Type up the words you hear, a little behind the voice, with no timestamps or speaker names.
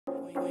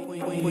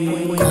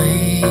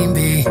Queen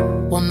bee,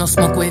 want no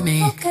smoke with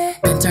me.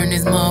 Been turn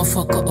this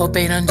motherfucker up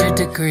 800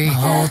 degrees. My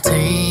whole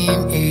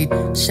team eat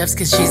chefs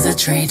cause she's a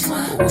treat.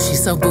 Ooh,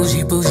 she's so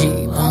bougie,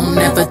 bon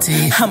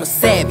appetit. I'm a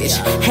savage,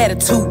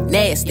 attitude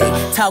nasty.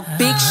 Talk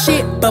big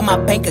shit, but my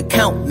bank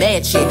account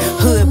match it.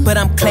 Hood, but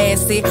I'm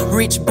classy.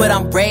 Rich, but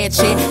I'm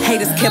ratchet.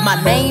 Haters kept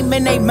my name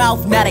in their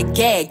mouth, not a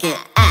gagging.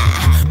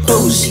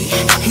 Bougie.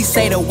 He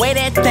say the way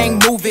that thing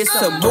move, it's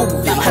a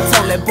movie. I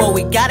told that boy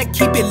we gotta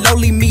keep it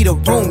lowly, me the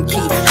room key.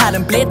 I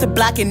done bled the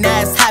block and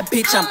now it's hot,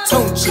 bitch, I'm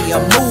Tunchi.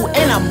 I'm mood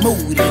and I'm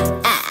moody.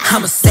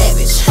 I'm a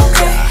savage.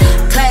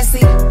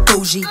 Classy,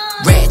 bougie,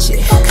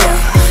 ratchet.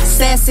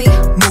 Sassy,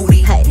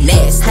 moody,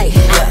 nasty.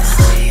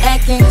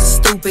 Acting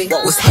stupid,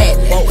 what's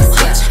happening?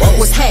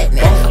 What's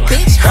happening?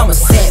 Bitch, I'm a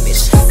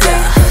savage.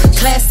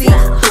 Classy,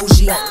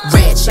 bougie,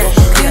 ratchet.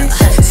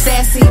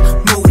 Sassy,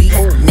 moody,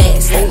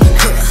 nasty.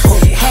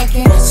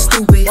 Hacking,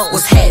 stupid,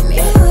 what's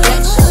happening?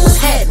 What's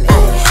happening?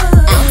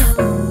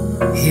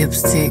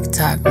 Hips tick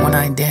tock when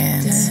I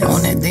dance.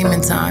 On that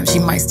demon time, she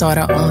might start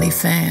her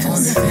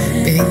OnlyFans.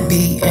 Big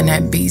B and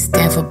that B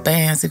stand for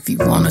bands. If you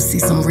wanna see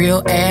some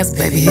real ass,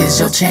 baby, here's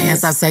your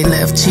chance. I say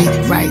left cheek,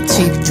 right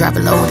cheek, drop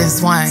it low and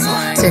swing.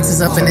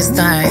 Texas up in this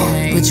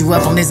thing, put you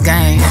up on this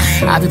game.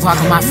 I be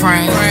parking my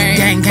frame,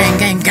 gang, gang,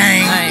 gang,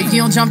 gang. If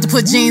you don't jump to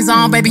put jeans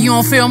on, baby, you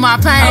don't feel my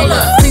pain.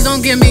 Please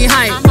don't give me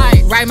hype,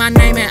 write my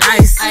name in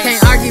ice.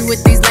 Can't argue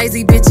with these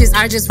lazy bitches,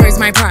 I just raise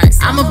my price.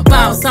 I'm a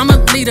boss, I'm a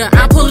leader,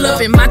 I pull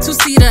up in my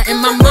two-seater, and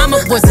my mama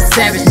was a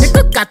savage.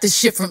 Nigga got this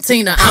shit from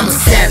Tina, I'm a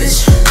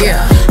savage,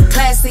 yeah.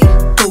 Classy,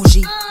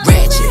 bougie,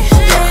 ratchet,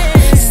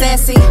 yeah.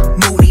 Sassy,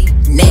 moody,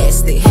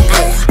 nasty,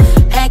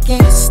 yeah.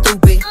 Acting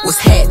stupid, what's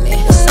happening?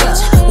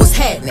 What's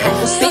happening?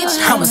 Bitch,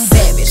 I'm a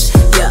savage,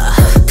 yeah.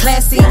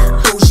 Classy,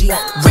 bougie,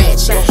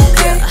 ratchet,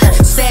 yeah.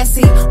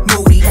 Sassy,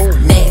 moody,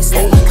 nasty,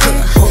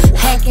 yeah.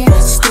 Hacking,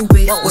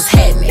 stupid, what's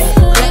happening?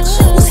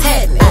 Bitch, what's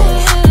happening?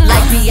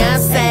 Like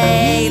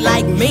Beyoncé,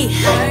 like me.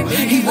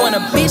 He want a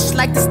bitch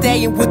like the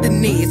Stallion with the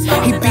knees.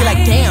 He be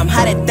like, damn,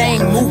 how that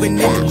thing moving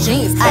in the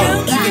jeans.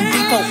 Ay, even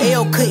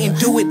D4L couldn't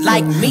do it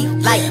like me,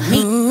 like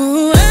me.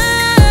 Ooh,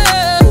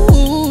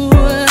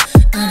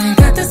 I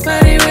got this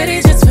body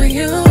ready just for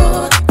you.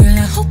 Girl,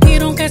 I hope you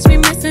don't catch me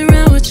messing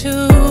around with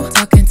you.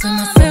 Talking to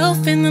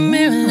myself in the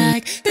mirror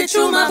like, bitch,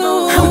 you my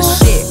boo. I'm the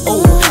shit,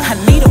 ooh. I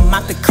need a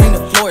mop to clean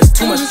the floor, it's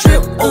too much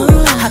drip, ooh.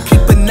 I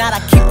keep a knot, I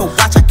keep a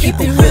watch, I keep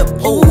a whip,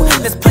 ooh.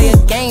 Let's play a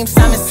game,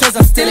 Simon says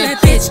I'm still that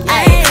bitch,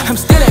 ayy. I'm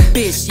still that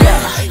bitch,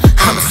 yeah.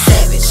 I'm a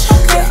savage,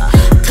 yeah.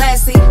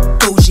 Classy,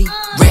 bougie,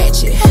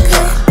 ratchet,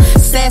 yeah.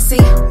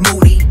 Sassy,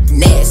 moody,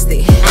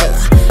 nasty,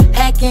 yeah.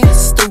 Acting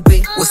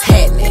stupid, what's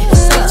happening?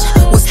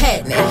 Bitch, what's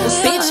happening?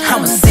 Bitch,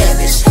 I'm a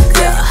savage,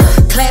 yeah.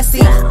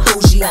 Classy,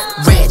 bougie,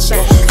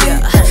 ratchet,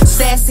 yeah.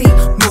 Sassy,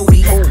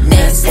 moody,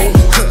 nasty,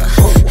 yeah.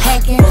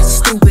 Hacking,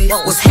 stupid,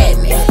 what's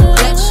happening?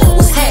 Bitch,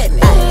 what's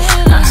happening?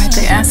 I heard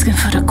they asking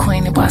for the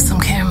queen to buy some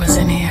cameras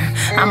in here.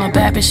 I'm a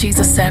bad bitch, she's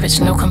a savage,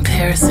 no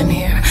comparison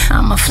here.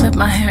 I'ma flip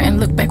my hair and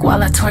look back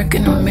while I twerk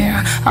in the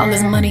mirror. All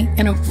this money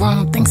in a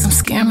room, think some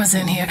scammers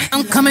in here.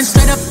 I'm coming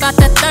straight up out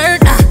that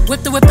third.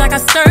 Whip the whip like I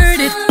stirred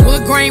it.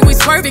 Wood grain, we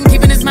swerving,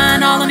 keeping his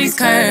mind all on these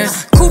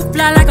curves. Coop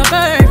fly like a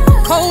bird,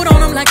 cold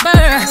on him like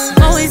birds.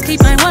 Always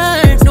keep my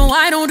word, no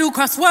I don't do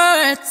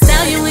crosswords.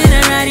 Stallion when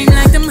I ride him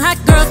like them hot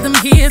girls, them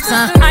hits.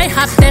 I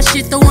hop that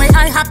shit the way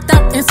I hopped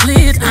out and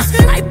slid.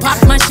 I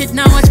pop my shit,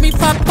 now watch me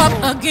pop up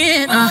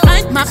again.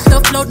 I mop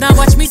the float, now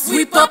watch me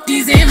sweep up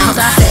these M's. I'm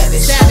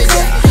savage,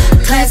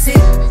 classy,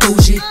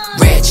 bougie,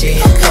 ratchet,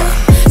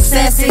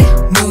 sassy,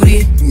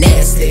 moody,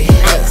 nasty,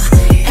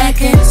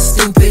 acting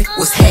stupid,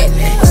 what's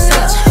happening?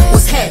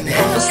 What's happening?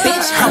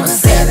 Bitch, I'm a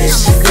savage,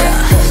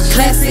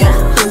 classy,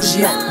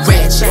 bougie,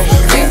 ratchet,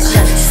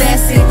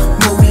 sassy,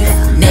 moody,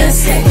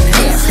 nasty,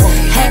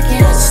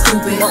 hacking,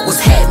 stupid, what's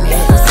happening?